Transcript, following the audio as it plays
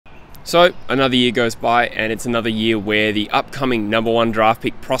So another year goes by, and it's another year where the upcoming #1 draft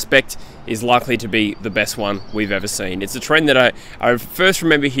pick prospect is likely to be the best one we've ever seen. It's a trend that I first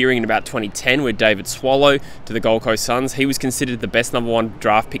remember hearing in about 2010 with David Swallow to the Gold Coast Suns. He was considered the best #1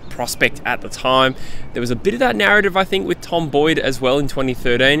 draft pick prospect at the time. There was a bit of that narrative, I think, with Tom Boyd as well in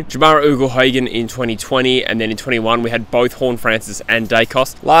 2013. Jamara Ugle-Hagan in 2020, and then in 21 we had both Horne-Francis and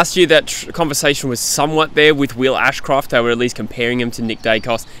Dacos. Last year that conversation was somewhat there with Will Ashcroft. They were at least comparing him to Nick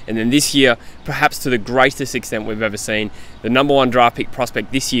Dacos. And then this year, perhaps to the greatest extent we've ever seen, the #1 draft pick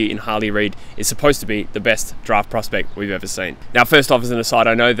prospect this year in Harley Reid is supposed to be the best draft prospect we've ever seen. Now, first off, as an aside,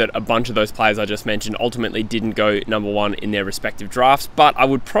 I know that a bunch of those players I just mentioned ultimately didn't go #1 in their respective drafts, but I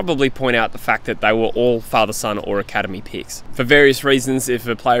would probably point out the fact that they were all father-son or academy picks. For various reasons, if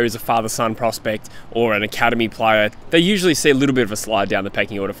a player is a father-son prospect or an academy player, they usually see a little bit of a slide down the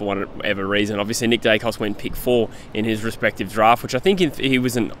pecking order for whatever reason. Obviously, Nick Dacos went pick 4 in his respective draft, which I think if he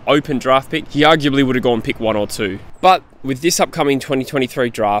was an open draft pick, he arguably would have gone pick 1 or 2. But with this upcoming 2023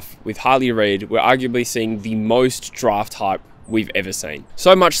 draft with Harley Reid, we're arguably seeing the most draft hype we've ever seen.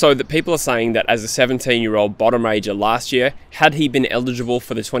 So much so that people are saying that as a 17-year-old bottom rager last year, had he been eligible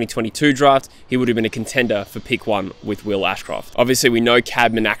for the 2022 draft, he would have been a contender for pick 1 with Will Ashcroft. Obviously, we know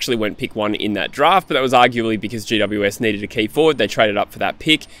Cadman actually went pick 1 in that draft, but that was arguably because GWS needed a key forward. They traded up for that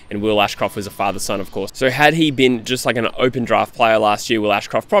pick, and Will Ashcroft was a father-son, of course. So had he been just like an open draft player last year, Will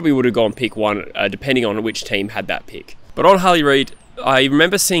Ashcroft probably would have gone pick 1, depending on which team had that pick. But on Harley Reid, I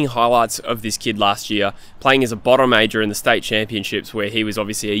remember seeing highlights of this kid last year playing as a bottom major in the state championships, where he was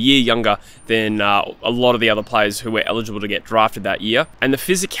obviously a year younger than a lot of the other players who were eligible to get drafted that year. And the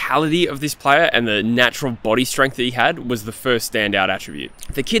physicality of this player and the natural body strength that he had was the first standout attribute.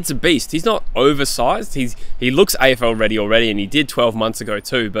 The kid's a beast. He's not oversized. He looks AFL ready already, and he did 12 months ago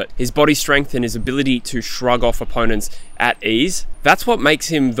too, but his body strength and his ability to shrug off opponents at ease, that's what makes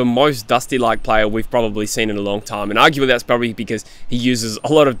him the most Dusty-like player we've probably seen in a long time. And arguably that's probably because he uses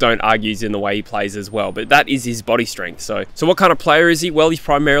a lot of don't argues in the way he plays as well, but that is his body strength. So what kind of player is he? Well, he's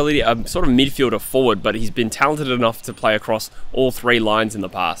primarily a sort of midfielder forward, but he's been talented enough to play across all 3 lines in the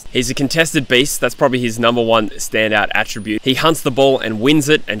past. He's a contested beast. That's probably his #1 standout attribute. He hunts the ball and wins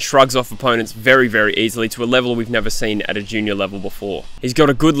it and shrugs off opponents very, very easily to a level we've never seen at a junior level before. He's got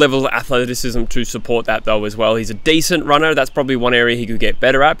a good level of athleticism to support that though as well. He's a decent runner. That's probably one area he could get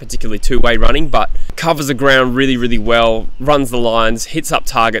better at, particularly two-way running, but covers the ground really, really well, runs the lines, hits up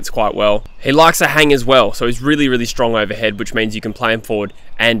targets quite well. He likes to hang as well, so he's really, really strong overhead, which means you can play him forward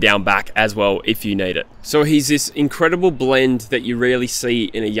and down back as well if you need it. So he's this incredible blend that you rarely see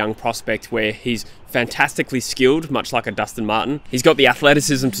in a young prospect, where he's fantastically skilled, much like a Dustin Martin. He's got the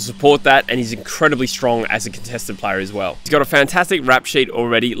athleticism to support that, and he's incredibly strong as a contested player as well. He's got a fantastic rap sheet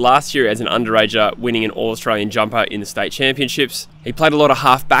already. Last year as an underager, winning an All-Australian jumper in the state championships. He played a lot of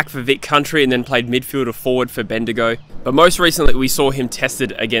half-back for Vic Country and then played midfielder forward for Bendigo. But most recently, we saw him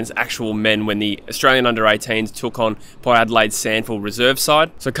tested against actual men when the Australian under-18s took on Port Adelaide's Sandford reserve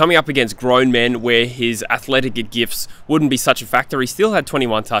side. So coming up against grown men where his athletic gifts wouldn't be such a factor, he still had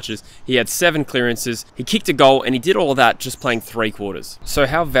 21 touches, he had 7 clearances, he kicked a goal, and he did all of that just playing 3 quarters. So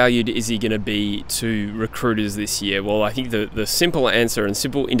how valued is he going to be to recruiters this year? Well, I think the simple answer and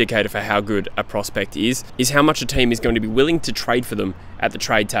simple indicator for how good a prospect is how much a team is going to be willing to trade for them at the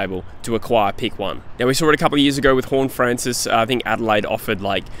trade table to acquire pick 1. Now, we saw it a couple of years ago with Horne-Francis. I think Adelaide offered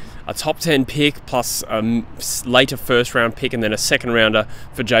like a top 10 pick plus a later first round pick and then a second rounder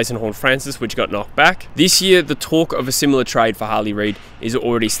for Jason Horne-Francis, which got knocked back. This year, the talk of a similar trade for Harley Reid is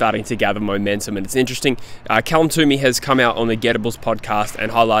already starting to gather momentum, and it's interesting. Callum Toomey has come out on the Gettables podcast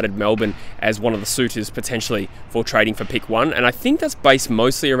and highlighted Melbourne as one of the suitors potentially for trading for pick 1, and I think that's based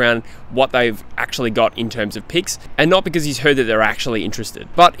mostly around what they've actually got in terms of picks, and not because he's heard that they're actually interested.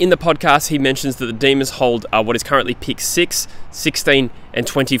 But in the podcast, he mentions that the Demons hold what is currently pick 6, 16, and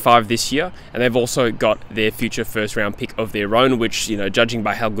 25 this year, and they've also got their future first round pick of their own, which, you know, judging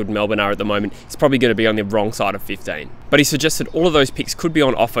by how good Melbourne are at the moment, is probably going to be on the wrong side of 15. But he suggested all of those picks could be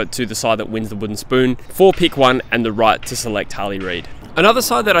on offer to the side that wins the wooden spoon for pick 1 and the right to select Harley Reid. Another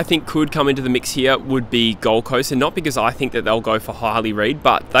side that I think could come into the mix here would be Gold Coast, and not because I think that they'll go for Harley Reid,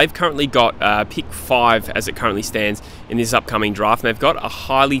 but they've currently got pick 5 as it currently stands in this upcoming draft, and they've got a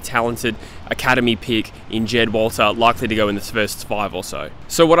highly talented academy pick in Jed Walter, likely to go in the first 5 or so.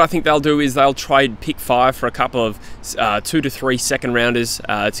 So what I think they'll do is they'll trade pick 5 for a couple of 2 to 3 second rounders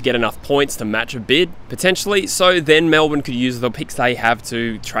to get enough points to match a bid, potentially. So then Melbourne could use the picks they have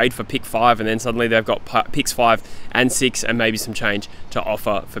to trade for pick 5, and then suddenly they've got picks 5 and 6 and maybe some change to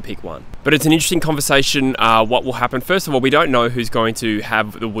offer for pick 1. But it's an interesting conversation what will happen. First of all, we don't know who's going to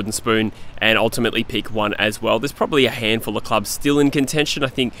have the wooden spoon and ultimately pick 1 as well. There's probably a handful of clubs still in contention. I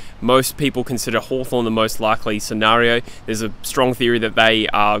think most people consider Hawthorn the most likely scenario. There's a strong theory that they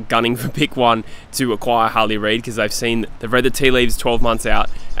are gunning for pick 1 to acquire Harley Reid because they've read the tea leaves 12 months out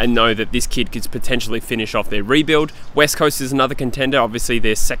and know that this kid could potentially finish off their rebuild. West Coast is another contender. Obviously,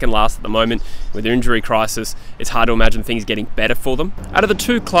 they're second last at the moment with their injury crisis. It's hard to imagine things getting better for them. Out of the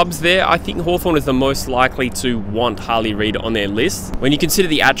 2 clubs there, I think Hawthorn is the most likely to want Harley Reid on their list. When you consider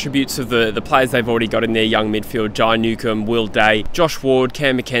the attributes of the players they've already got in their young midfield, Jai Newcomb, Will Day, Josh Ward,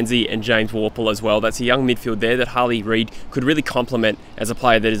 Cam McKenzie and James Warple as well, that's a young midfield there that Harley Reid could really complement as a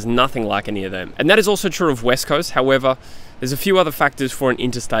player that is nothing like any of them. And that is also true of West Coast. However, there's a few other factors for an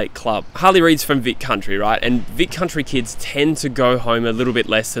interstate club. Harley Reid's from Vic Country, right? And Vic Country kids tend to go home a little bit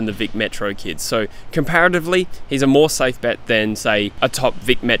less than the Vic Metro kids. So comparatively, he's a more safe bet than, say, a top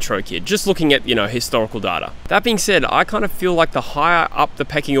Vic Metro kid, just looking at, historical data. That being said, I kind of feel like the higher up the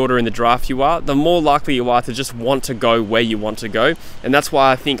pecking order in the draft you are, the more likely you are to just want to go where you want to go. And that's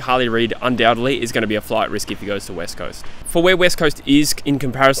why I think Harley Reid undoubtedly is going to be a flight risk if he goes to West Coast. For where West Coast is in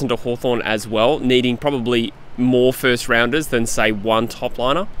comparison to Hawthorn as well, needing probably more first rounders than, say, 1 top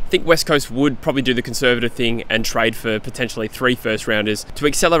liner, I think West Coast would probably do the conservative thing and trade for potentially 3 first rounders to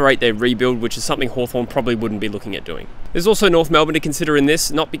accelerate their rebuild, which is something Hawthorn probably wouldn't be looking at doing. There's also North Melbourne to consider in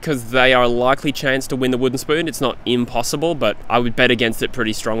this, not because they are a likely chance to win the wooden spoon, it's not impossible, but I would bet against it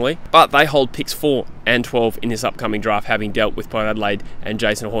pretty strongly. But they hold picks 4 and 12 in this upcoming draft, having dealt with Port Adelaide and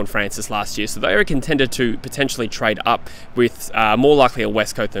Jason Horne-Francis last year, so they are a contender to potentially trade up with more likely a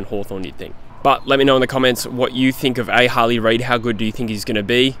West Coast than Hawthorn, you'd think. But let me know in the comments what you think of Harley Reid. How good do you think he's going to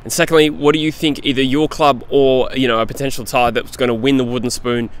be? And secondly, what do you think either your club or a potential tie that's going to win the wooden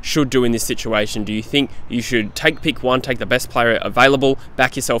spoon should do in this situation? Do you think you should take pick 1, take the best player available,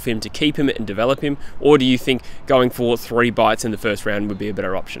 back yourself in to keep him and develop him, or do you think going for 3 bites in the first round would be a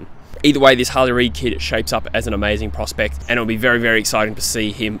better option? Either way, this Harley Reid kid shapes up as an amazing prospect, and it'll be very, very exciting to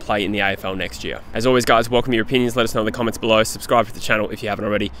see him play in the AFL next year. As always, guys, welcome your opinions. Let us know in the comments below. Subscribe to the channel if you haven't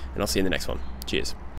already, and I'll see you in the next one. Cheers.